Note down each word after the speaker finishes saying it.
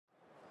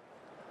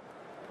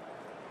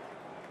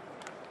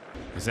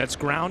as that's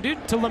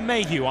grounded to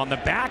LeMahieu on the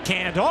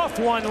backhand off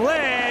one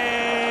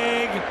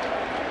leg.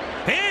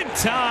 In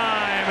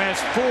time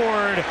as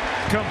Ford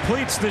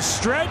completes the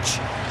stretch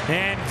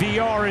and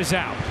VR is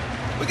out.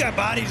 We got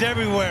bodies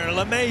everywhere.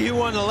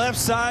 LeMahieu on the left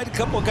side, a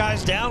couple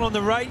guys down on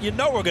the right. You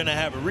know we're going to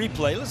have a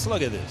replay. Let's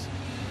look at this.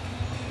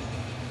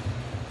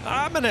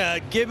 I'm going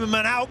to give him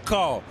an out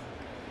call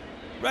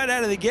right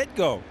out of the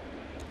get-go.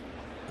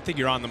 I think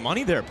you're on the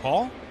money there,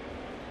 Paul.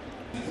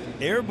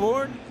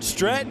 Airborne,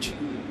 stretch,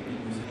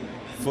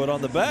 foot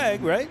on the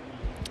bag, right?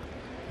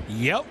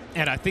 Yep,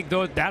 and I think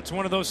that's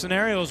one of those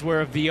scenarios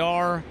where a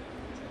VR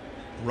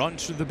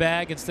runs through the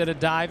bag instead of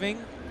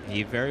diving.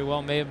 He very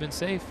well may have been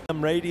safe.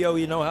 Radio,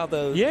 you know how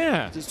the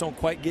just don't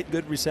quite get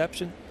good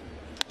reception.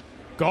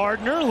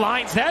 Gardner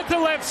lines that to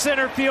left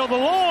center field. The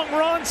long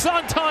run,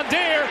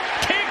 Santander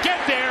can't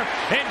get there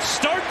and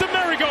start the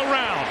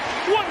merry-go-round.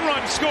 1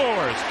 run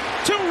scores,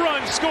 2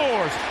 run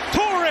scores.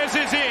 Torres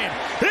is in.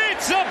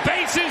 It's a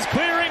bases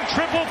clearing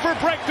triple for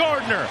Brett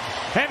Gardner,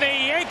 and the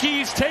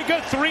Yankees take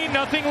a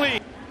 3-0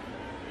 lead.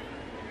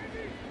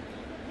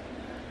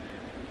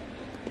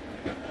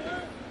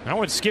 That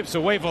one skips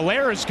away.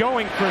 Valera's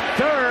going for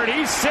third.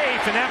 He's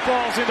safe, and that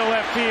ball's into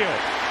left field.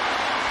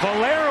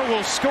 Valera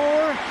will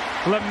score.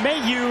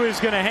 LeMahieu is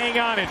going to hang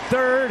on at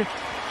third.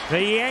 The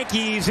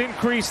Yankees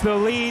increase the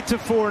lead to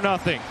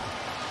 4-0.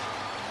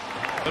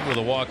 With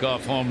a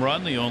walk-off home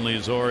run, the only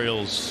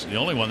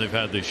one they've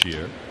had this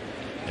year,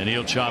 and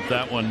he'll chop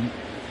that one.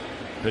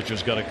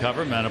 Pitcher's got to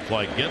cover.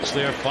 Mantiply gets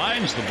there,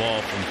 finds the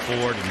ball from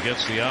Ford, and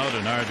gets the out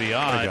and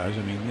RBI. Hey guys,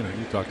 I mean, you know,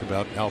 you talked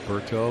about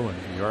Alberto, and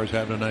Yar's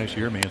having a nice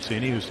year.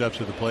 Mancini, who steps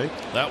to the plate.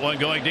 That one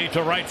going deep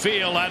to right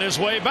field on his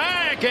way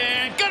back,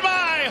 and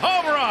goodbye,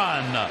 home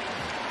run.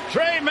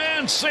 Trey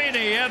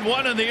Mancini had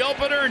one in the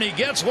opener, and he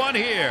gets one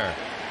here,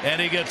 and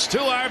he gets 2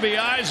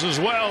 RBIs as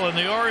well, and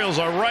the Orioles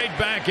are right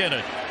back in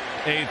it.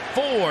 A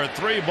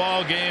 4-3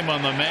 ball game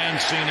on the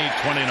Mancini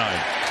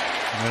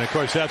 29th. And of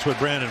course, that's what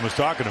Brandon was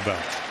talking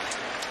about.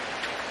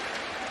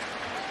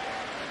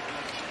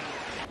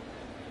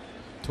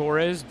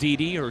 Torres,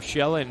 Didi,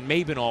 Urshela, and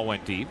Maben all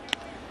went deep.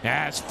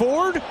 As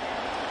Ford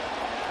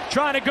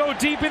trying to go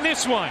deep in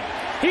this one.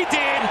 He did.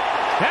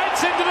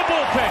 That's into the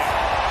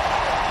bullpen.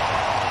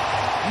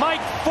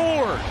 Mike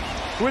Ford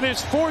with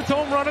his 4th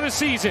home run of the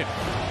season.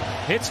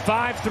 It's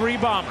 5-3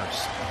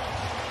 Bombers.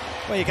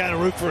 Well, you kind of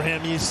root for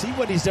him. You see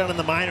what he's done in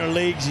the minor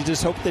leagues. You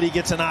just hope that he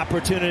gets an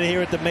opportunity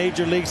here at the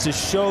major leagues to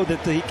show that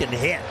he can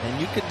hit. And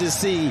you can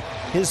just see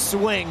his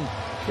swing,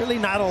 really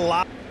not a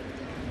lot.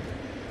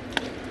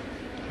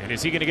 And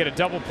is he going to get a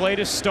double play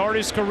to start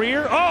his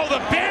career? Oh, the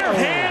bare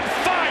hand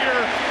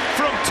fire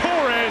from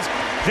Torres.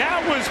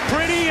 That was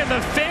pretty, and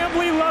the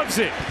family loves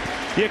it.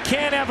 You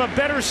can't have a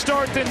better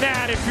start than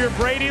that if you're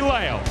Brady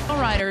Lail.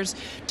 Riders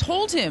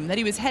told him that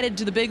he was headed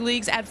to the big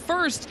leagues. At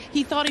first,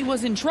 he thought he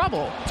was in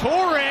trouble.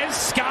 Torres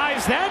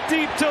skies that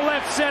deep to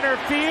left center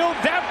field.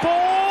 That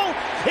ball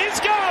is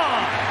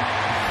gone.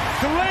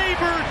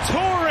 Gleyber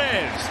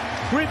Torres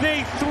with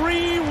a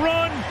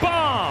 3-run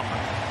bomb.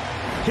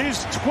 His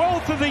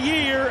 12th of the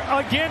year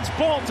against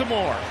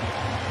Baltimore.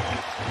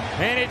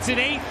 And it's an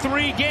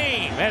 8-3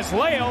 game as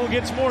Lail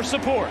gets more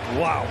support.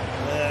 Wow.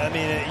 I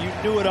mean, you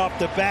knew it off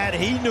the bat.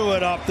 He knew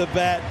it off the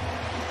bat.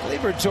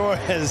 Gleyber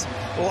Torres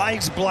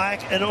likes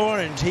black and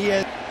orange. He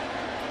has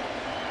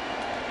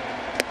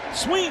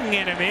swing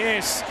and a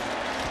miss.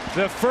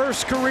 The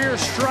first career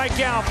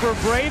strikeout for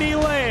Brady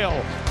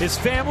Lail. His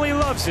family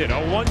loves it. A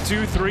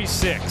 1-2-3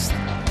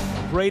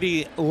 6th.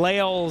 Brady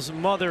Lail's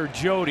mother,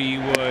 Jody,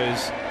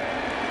 was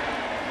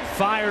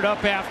fired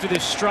up after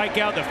this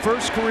strikeout, the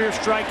first career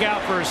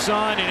strikeout for her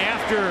son, and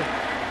after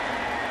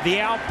the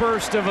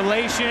outburst of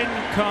elation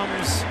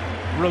comes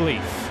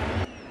relief.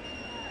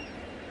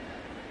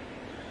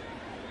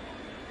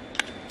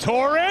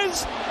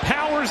 Torres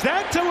powers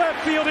that to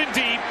left field and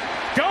deep.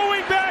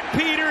 Going back,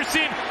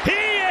 Peterson.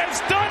 He has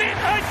done it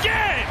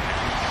again.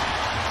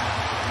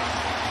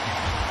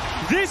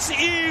 This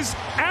is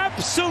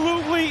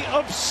absolutely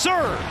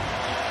absurd.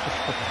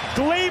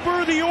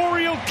 Gleyber, the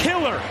Oriole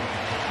killer.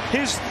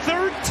 His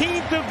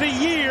 13th of the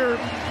year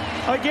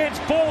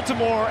against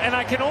Baltimore, and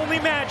I can only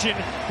imagine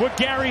what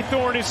Gary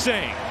Thorne is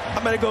saying.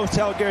 I'm going to go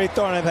tell Gary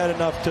Thorne I've had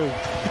enough too.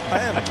 I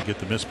am. You get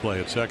the misplay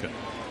at second.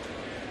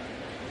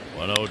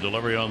 1-0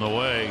 delivery on the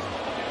way.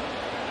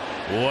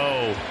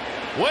 Whoa.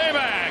 Way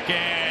back,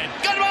 and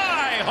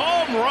goodbye,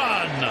 home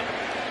run.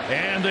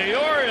 And the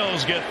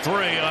Orioles get 3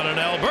 on an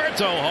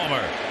Alberto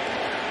homer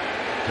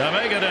to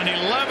make it an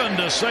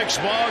 11-6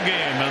 ball game,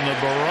 and the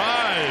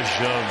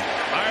barrage of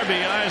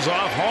RBIs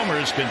off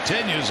homers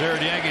continues here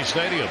at Yankee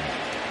Stadium.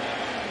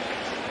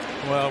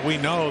 Well, we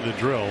know the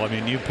drill. I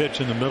mean, you pitch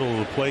in the middle of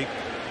the plate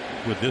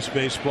with this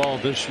baseball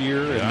this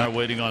year. They are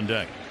waiting on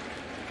deck.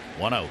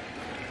 1 out.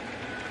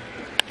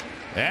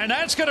 And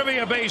that's going to be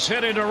a base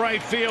hit into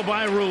right field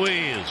by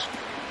Ruiz.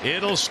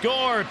 It'll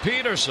score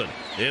Peterson.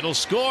 It'll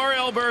score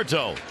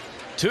Alberto.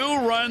 2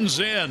 runs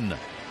in,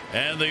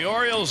 and the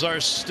Orioles are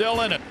still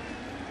in it.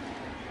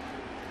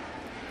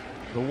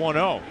 The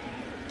 1-0.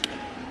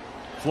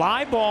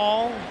 Fly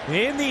ball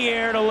in the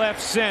air to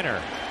left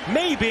center.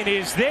 Maben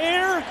is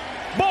there.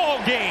 Ball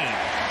game.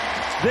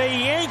 The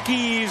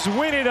Yankees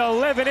win it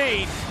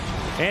 11-8,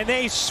 and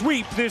they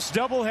sweep this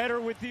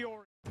doubleheader with the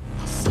Orioles.